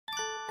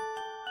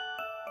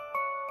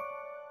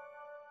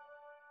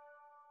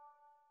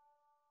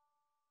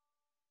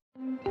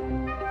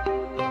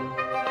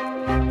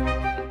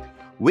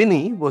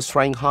Winnie was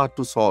trying hard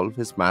to solve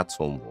his maths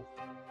homework.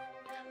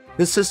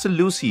 His sister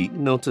Lucy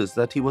noticed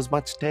that he was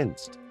much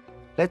tensed.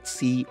 Let's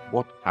see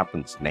what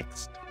happens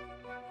next.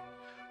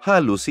 Hi,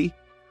 Lucy.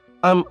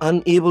 I'm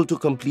unable to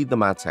complete the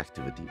maths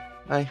activity.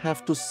 I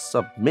have to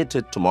submit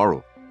it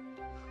tomorrow.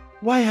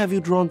 Why have you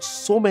drawn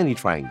so many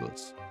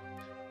triangles?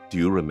 Do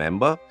you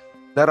remember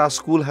that our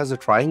school has a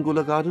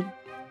triangular garden?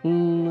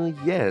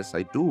 Yes,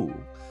 I do.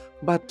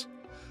 But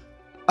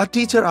our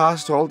teacher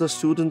asked all the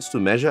students to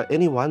measure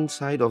any one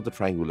side of the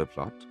triangular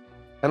plot,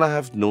 and I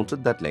have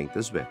noted that length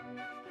as well.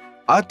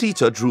 Our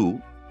teacher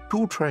drew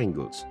two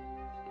triangles,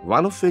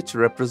 one of which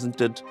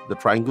represented the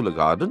triangular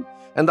garden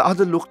and the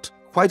other looked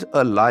quite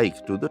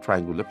alike to the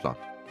triangular plot.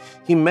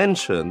 He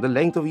mentioned the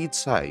length of each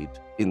side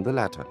in the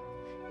latter.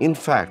 In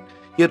fact,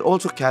 he had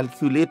also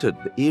calculated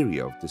the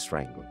area of this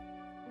triangle.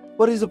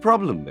 What is the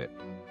problem then?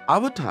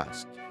 Our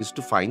task is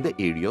to find the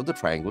area of the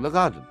triangular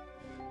garden.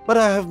 But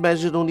I have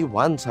measured only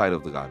one side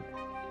of the garden.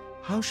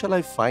 How shall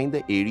I find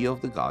the area of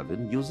the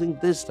garden using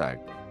this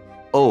diagram?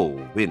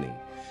 Oh, Winnie,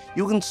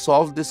 you can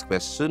solve this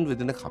question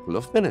within a couple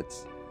of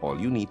minutes. All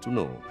you need to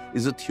know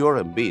is a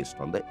theorem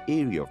based on the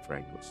area of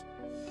triangles.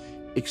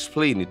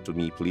 Explain it to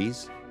me,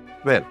 please.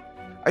 Well,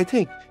 I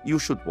think you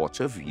should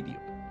watch a video.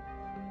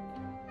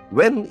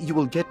 When you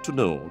will get to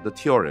know the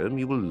theorem,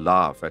 you will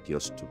laugh at your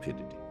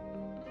stupidity.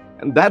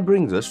 And that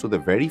brings us to the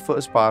very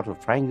first part of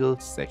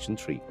Triangles, Section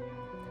 3.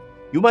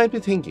 You might be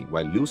thinking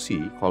why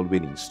Lucy called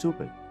Winnie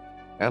stupid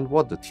and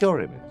what the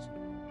theorem is.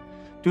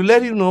 To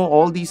let you know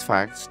all these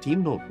facts,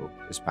 Team Notebook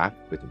is back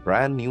with a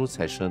brand new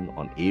session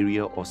on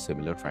area or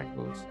similar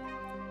triangles.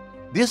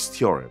 This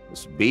theorem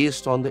is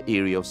based on the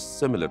area of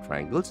similar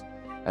triangles,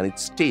 and it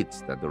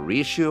states that the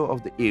ratio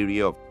of the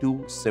area of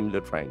two similar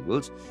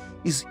triangles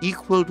is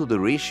equal to the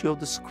ratio of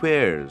the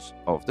squares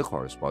of the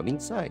corresponding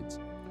sides.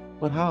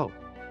 But how?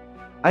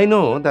 I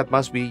know that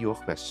must be your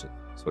question,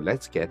 so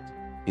let's get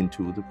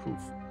into the proof.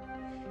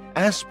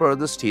 As per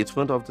the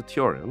statement of the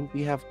theorem,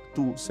 we have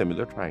two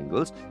similar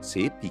triangles,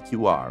 say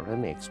PQR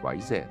and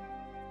XYZ.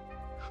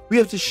 We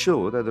have to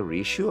show that the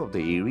ratio of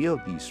the area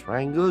of these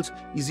triangles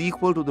is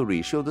equal to the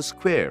ratio of the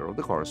square of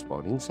the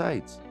corresponding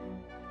sides.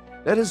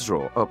 Let us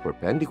draw a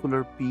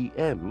perpendicular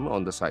PM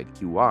on the side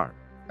QR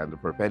and the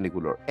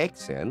perpendicular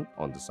XN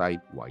on the side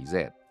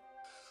YZ.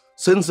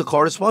 Since the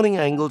corresponding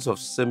angles of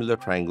similar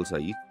triangles are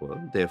equal,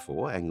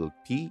 therefore angle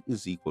P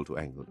is equal to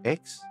angle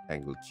X,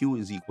 angle Q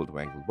is equal to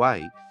angle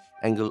Y,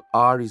 angle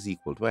R is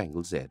equal to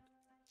angle Z.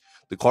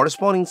 The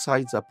corresponding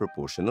sides are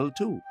proportional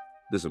too.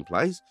 This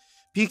implies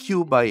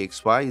PQ by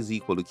XY is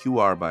equal to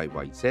QR by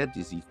YZ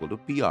is equal to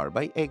PR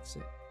by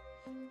XZ.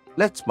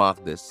 Let's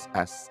mark this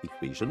as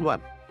equation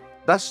 1.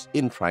 Thus,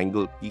 in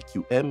triangle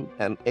PQM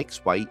and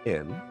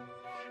XYN,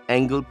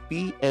 angle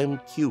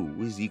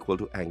PMQ is equal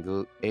to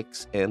angle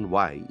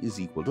XNY is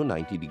equal to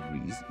 90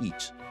 degrees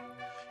each.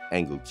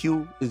 Angle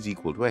Q is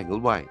equal to angle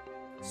Y.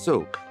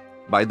 So,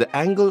 by the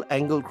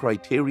angle-angle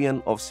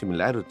criterion of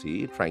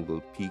similarity,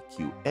 triangle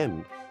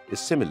PQM is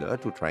similar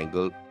to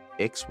triangle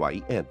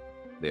XYN.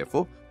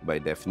 Therefore, by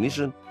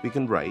definition, we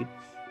can write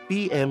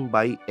PM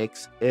by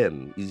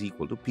XN is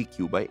equal to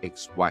PQ by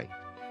XY.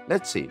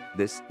 Let's say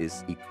this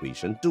is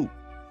equation 2.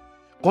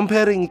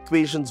 Comparing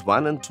equations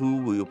 1 and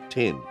 2, we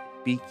obtain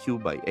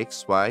PQ by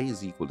XY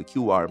is equal to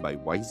QR by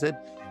YZ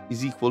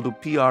is equal to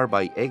PR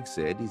by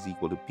XZ is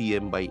equal to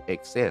PM by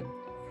XN.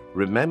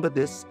 Remember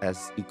this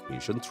as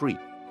equation 3.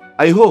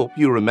 I hope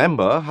you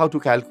remember how to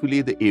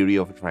calculate the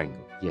area of a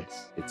triangle.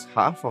 Yes, it's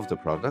half of the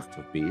product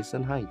of base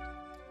and height.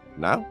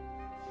 Now,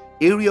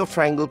 area of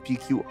triangle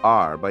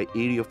PQR by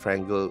area of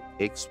triangle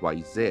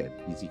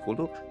XYZ is equal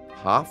to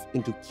half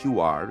into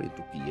QR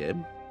into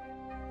PM,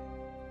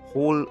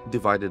 whole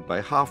divided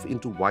by half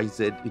into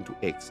YZ into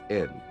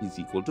XN is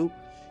equal to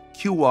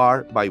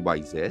QR by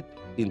YZ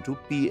into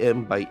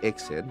PM by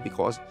XN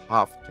because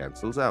half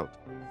cancels out.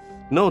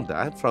 Note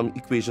that from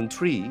equation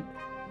 3,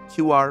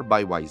 QR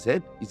by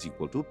YZ is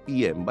equal to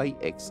PM by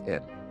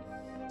XN.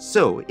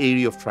 So,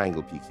 area of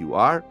triangle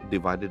PQR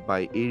divided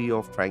by area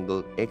of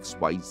triangle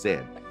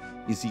XYZ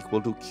is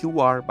equal to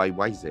QR by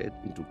YZ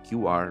into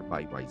QR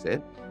by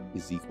YZ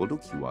is equal to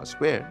QR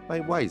square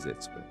by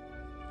YZ square.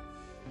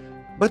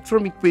 But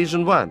from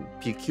equation 1,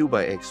 PQ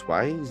by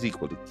XY is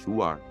equal to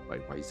QR by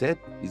YZ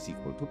is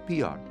equal to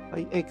PR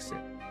by XZ.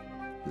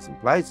 This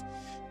implies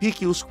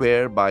PQ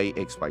square by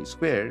XY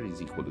square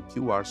is equal to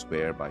QR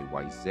square by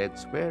YZ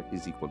square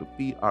is equal to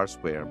PR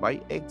square by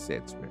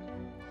XZ square.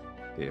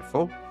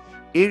 Therefore,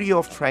 area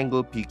of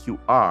triangle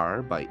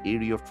PQR by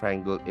area of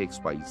triangle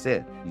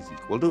XYZ is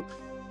equal to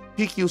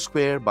PQ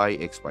square by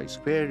XY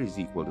square is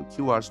equal to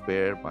QR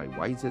square by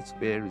YZ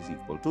square is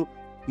equal to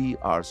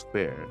PR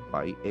square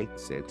by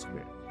XZ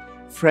square.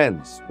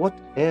 Friends, what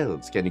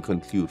else can you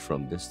conclude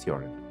from this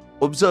theorem?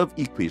 Observe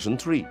equation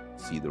 3.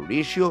 See, the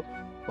ratio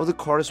of the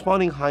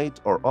corresponding height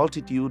or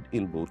altitude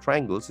in both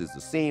triangles is the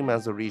same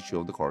as the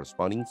ratio of the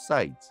corresponding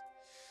sides.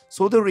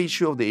 So the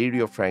ratio of the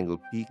area of triangle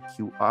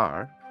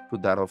PQR to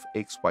that of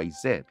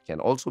XYZ can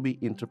also be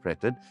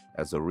interpreted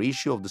as the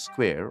ratio of the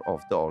square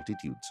of the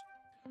altitudes.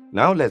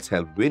 Now let's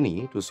help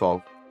Winnie to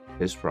solve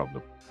his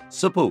problem.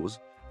 Suppose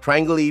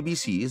triangle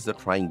ABC is the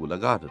triangular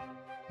garden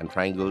and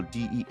triangle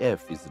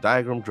DEF is the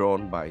diagram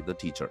drawn by the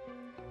teacher.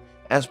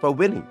 As per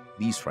Winnie,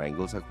 these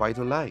triangles are quite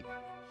alike.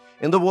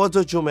 In the words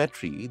of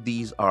geometry,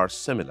 these are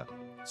similar.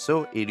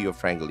 So area of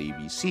triangle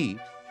ABC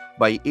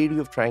by area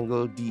of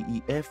triangle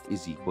DEF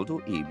is equal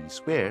to AB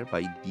square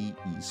by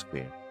DE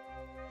square.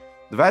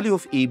 The value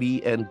of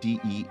AB and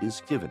DE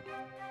is given.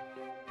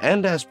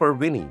 And as per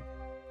Winnie,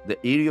 the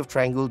area of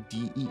triangle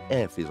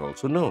DEF is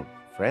also known.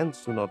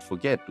 Friends, do not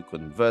forget to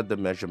convert the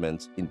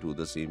measurements into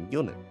the same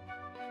unit.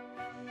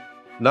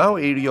 Now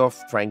area of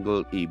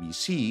triangle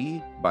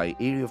ABC by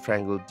area of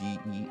triangle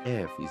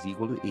DEF is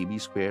equal to AB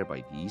square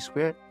by DE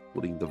square.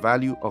 Putting the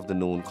value of the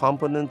known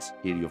components,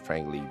 area of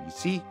triangle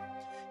ABC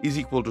is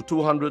equal to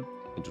 200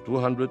 into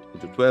 200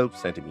 into 12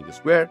 centimeters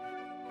square.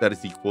 That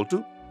is equal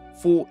to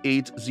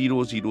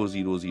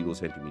 48,000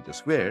 centimeters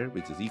square,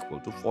 which is equal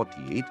to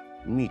 48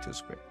 meters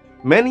square.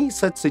 Many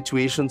such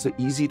situations are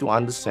easy to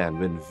understand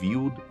when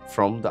viewed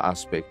from the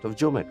aspect of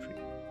geometry.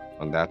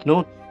 On that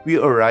note, we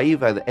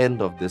arrive at the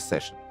end of this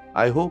session.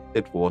 I hope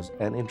it was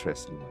an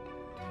interesting one.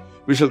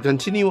 We shall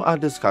continue our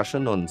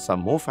discussion on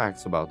some more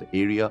facts about the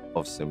area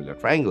of similar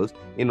triangles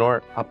in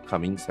our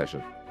upcoming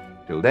session.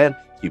 Till then,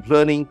 keep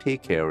learning,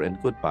 take care,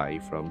 and goodbye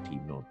from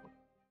Team Note.